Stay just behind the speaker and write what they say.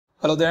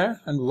Hello there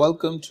and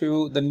welcome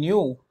to the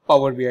new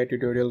Power BI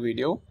tutorial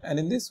video, and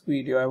in this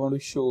video I want to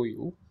show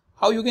you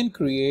how you can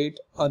create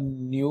a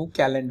new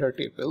calendar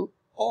table,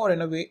 or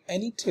in a way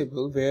any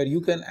table where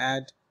you can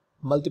add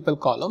multiple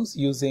columns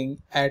using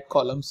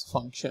ADDColumns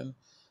function.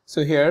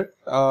 So here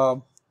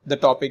the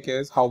topic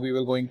is how we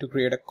were going to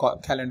create a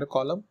calendar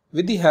column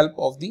with the help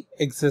of the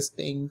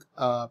existing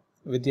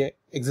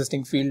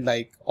field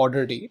like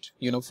order date,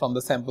 from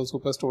the sample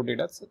superstore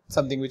data,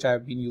 something which I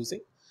have been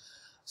using.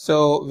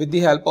 So with the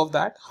help of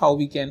that, how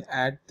we can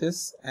add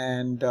this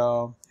and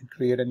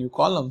create a new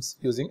columns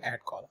using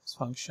ADDColumns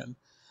function.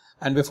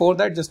 And before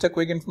that, just a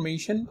quick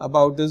information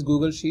about this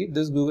Google Sheet.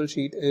 This Google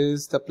Sheet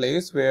is the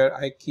place where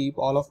I keep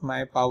all of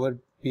my Power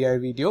BI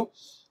video.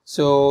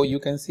 So you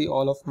can see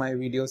all of my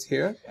videos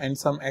here and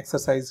some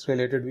exercise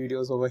related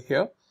videos over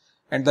here.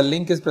 And the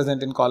link is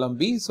present in column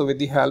B. So with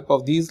the help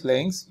of these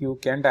links, you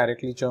can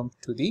directly jump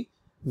to the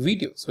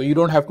video. So you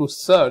don't have to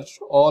search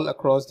all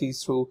across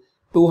these through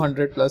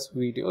 200 plus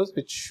videos,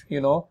 which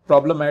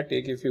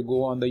problematic if you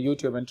go on the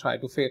YouTube and try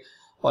to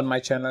on my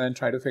channel and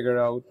try to figure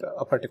out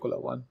a particular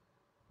one.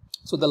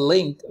 So the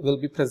link will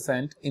be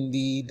present in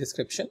the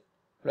description,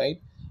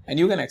 right? And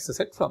you can access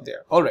it from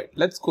there. All right,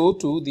 let's go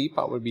to the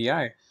Power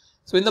BI.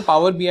 So in the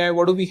Power BI,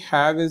 what do we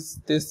have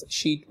is this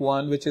sheet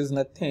 1, which is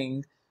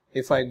nothing.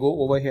 If I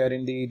go over here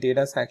in the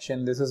data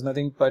section, this is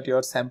nothing but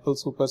your sample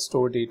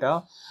superstore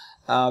data,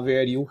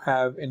 where you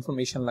have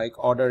information like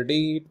order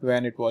date,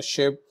 when it was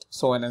shipped,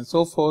 so on and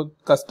so forth,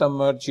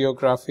 customer,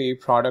 geography,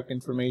 product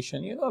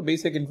information,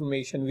 basic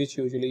information which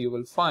usually you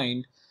will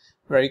find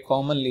very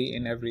commonly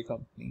in every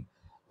company.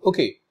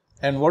 Okay,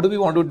 and what do we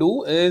want to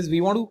do is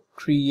we want to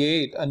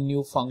create a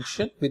new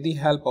function with the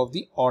help of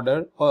the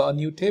order, or a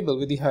new table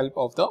with the help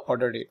of the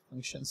order date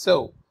function.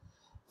 So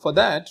for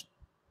that,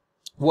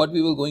 what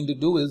we will going to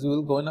do is we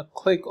will going to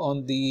click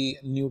on the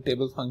new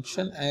table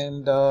function,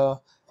 and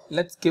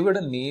let's give it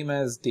a name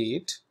as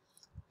date,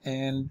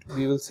 and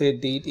we will say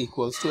date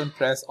equals to, and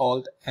press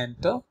Alt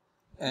Enter,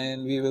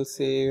 and we will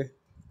say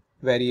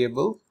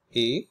variable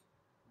a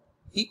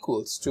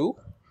equals to,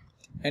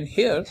 and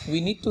here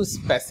we need to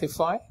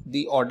specify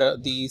the order,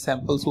 the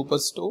sample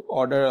superstore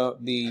order,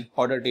 the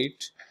order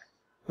date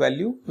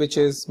value, which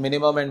is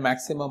minimum and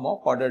maximum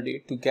of order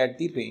date, to get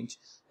the range.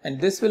 And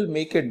this will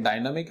make it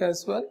dynamic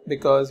as well,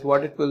 because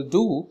what it will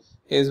do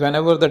is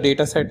whenever the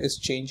data set is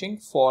changing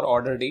for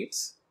order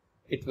dates,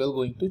 the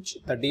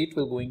date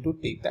will going to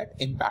take that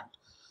impact.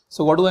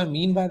 So what do I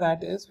mean by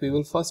that is we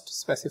will first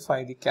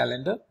specify the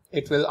calendar.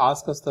 It will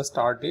ask us the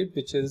start date,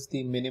 which is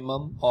the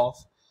minimum of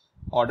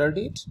order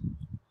date,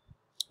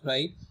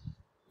 right?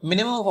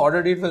 Minimum of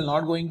order date will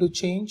not going to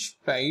change,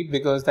 right?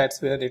 Because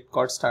that's where it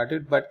got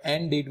started, but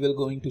end date will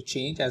going to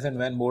change as and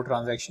when more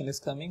transaction is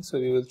coming. So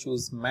we will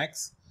choose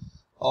max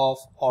of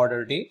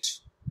order date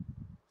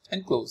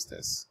and close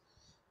this.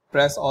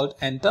 Press Alt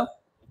Enter.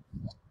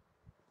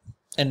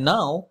 And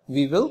now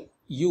we will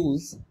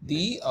use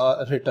the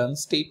return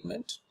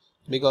statement,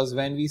 because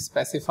when we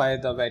specify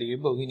the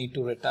variable, we need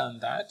to return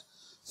that.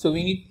 So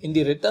we need, in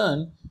the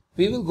return,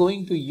 we will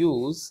going to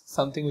use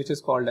something which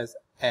is called as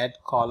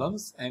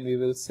ADDColumns, and we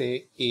will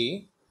say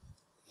A.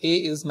 A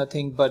is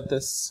nothing but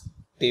this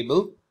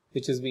table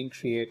which is being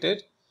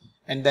created,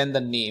 and then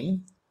the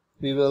name.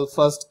 We will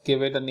first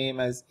give it a name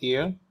as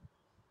year,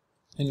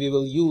 and we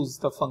will use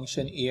the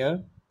function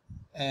year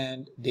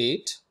and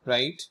date,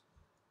 right?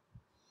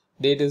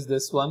 Date is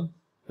this one,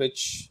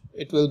 which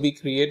it will be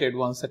created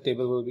once a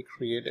table will be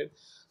created.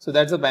 So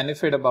that's a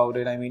benefit about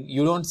it. I mean,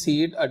 you don't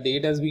see it, a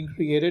date has been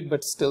created,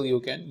 but still you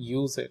can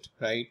use it,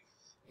 right?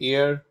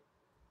 Year.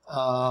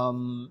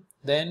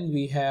 Then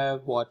we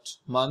have what?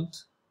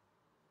 Month.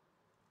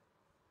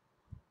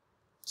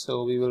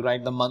 So we will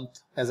write the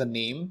month as a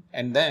name,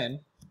 and then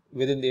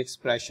within the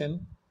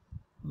expression,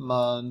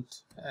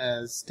 month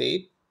as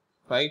date,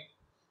 right?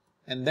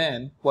 And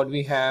then what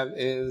we have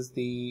is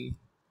the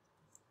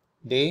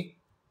day,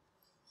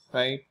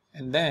 right?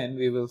 And then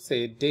we will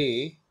say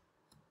day,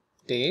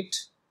 date.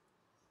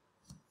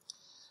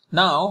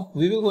 Now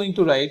we will going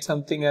to write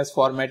something as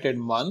formatted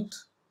month,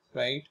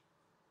 right?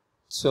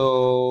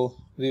 So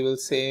we will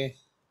say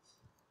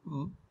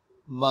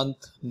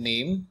month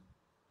name,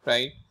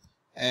 right?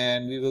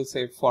 And we will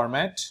say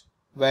format.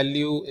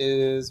 Value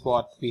is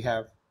what we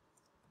have,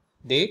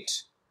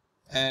 date,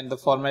 and the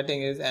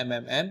formatting is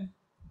MMM,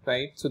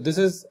 right? So this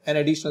is an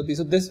additional piece.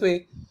 So this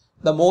way,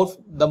 the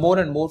more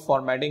and more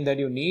formatting that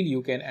you need,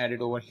 you can add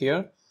it over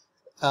here.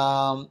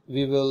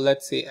 We will,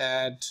 let's say,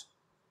 add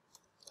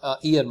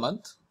year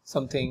month,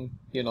 something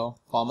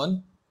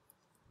common,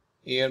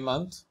 year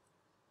month,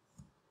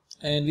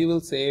 and we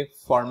will say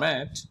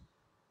format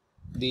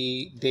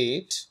the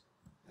date,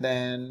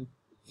 then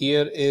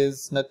year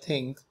is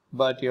nothing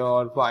but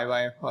your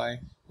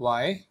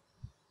YYYY,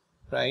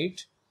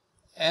 right?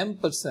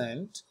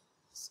 Ampersand,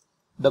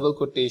 double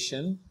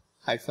quotation,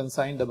 hyphen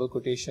sign, double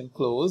quotation,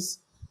 close,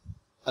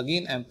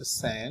 again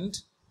ampersand,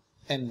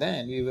 and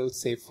then we will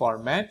say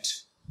format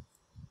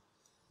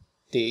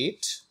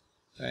date,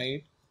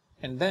 right?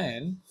 And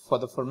then for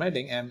the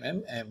formatting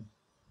MMM.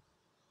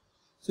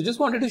 So just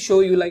wanted to show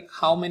you like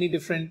how many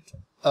different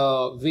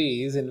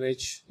ways in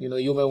which you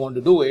may want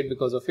to do it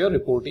because of your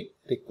reporting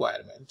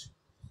requirement.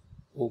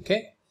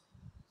 Okay,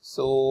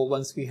 so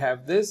once we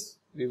have this,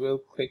 we will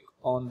click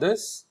on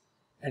this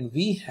and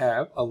we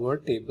have our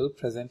table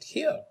present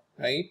here,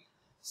 right?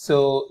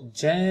 So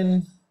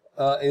Jan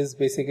is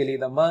basically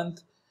the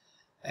month,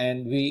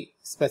 and we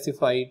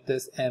specified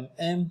this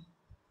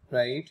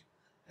right?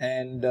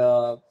 And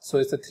so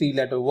it's a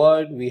 3-letter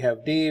word. We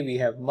have day, we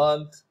have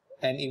month,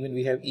 and even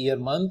we have year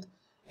month.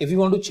 If you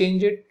want to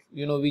change it,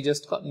 we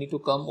just need to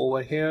come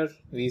over here.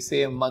 We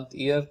say a month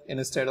year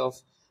instead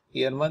of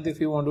year month. If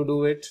you want to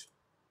do it,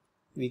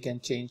 we can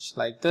change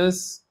like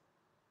this.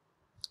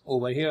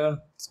 Over here,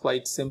 it's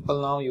quite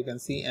simple now. You can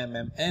see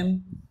and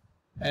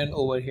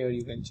over here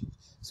you can change.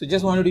 So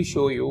just wanted to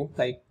show you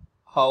like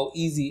how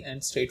easy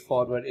and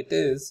straightforward it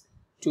is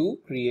to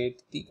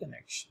create the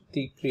connection,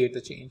 create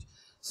the change.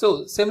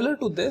 So similar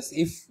to this,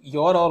 if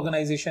your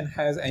organization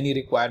has any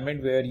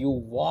requirement where you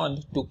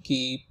want to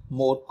keep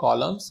more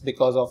columns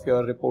because of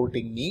your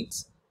reporting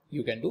needs,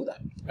 you can do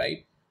that,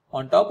 right?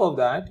 On top of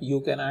that, you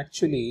can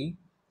actually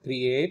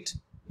create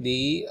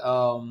the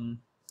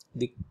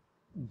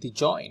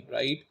join,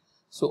 right?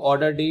 So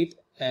order date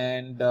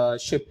and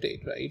ship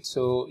date, right?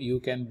 So you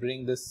can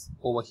bring this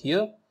over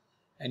here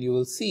and you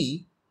will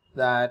see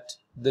that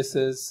this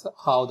is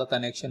how the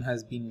connection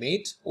has been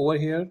made over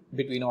here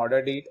between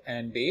order date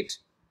and date.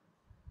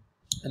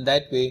 And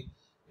that way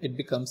it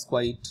becomes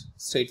quite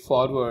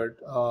straightforward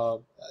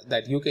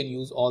that you can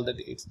use all the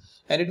dates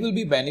and it will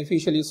be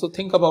beneficial. So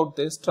think about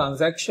this,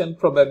 transaction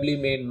probably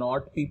may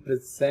not be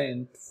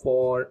present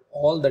for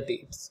all the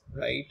dates,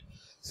 right?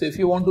 So if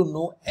you want to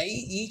know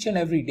each and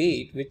every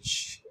date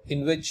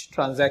in which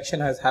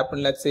transaction has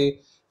happened, let's say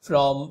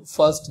from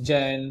 1st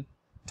Jan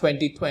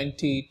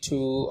 2020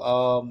 to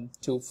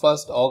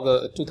 1st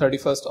August to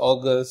 31st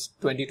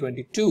August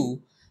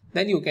 2022,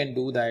 then you can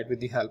do that with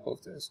the help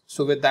of this.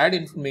 So with that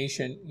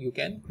information, you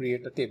can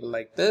create a table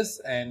like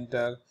this and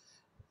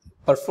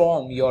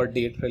perform your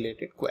date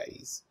related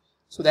queries.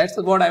 So that's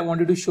what I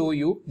wanted to show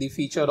you, the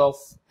feature of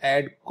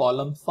add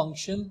column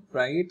function,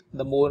 right?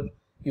 The more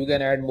you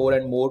can add more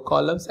and more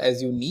columns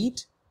as you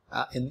need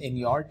in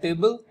your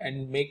table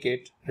and make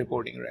it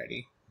reporting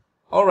ready.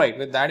 All right,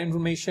 with that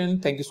information,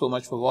 thank you so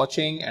much for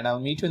watching and I'll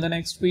meet you in the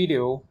next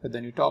video with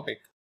a new topic.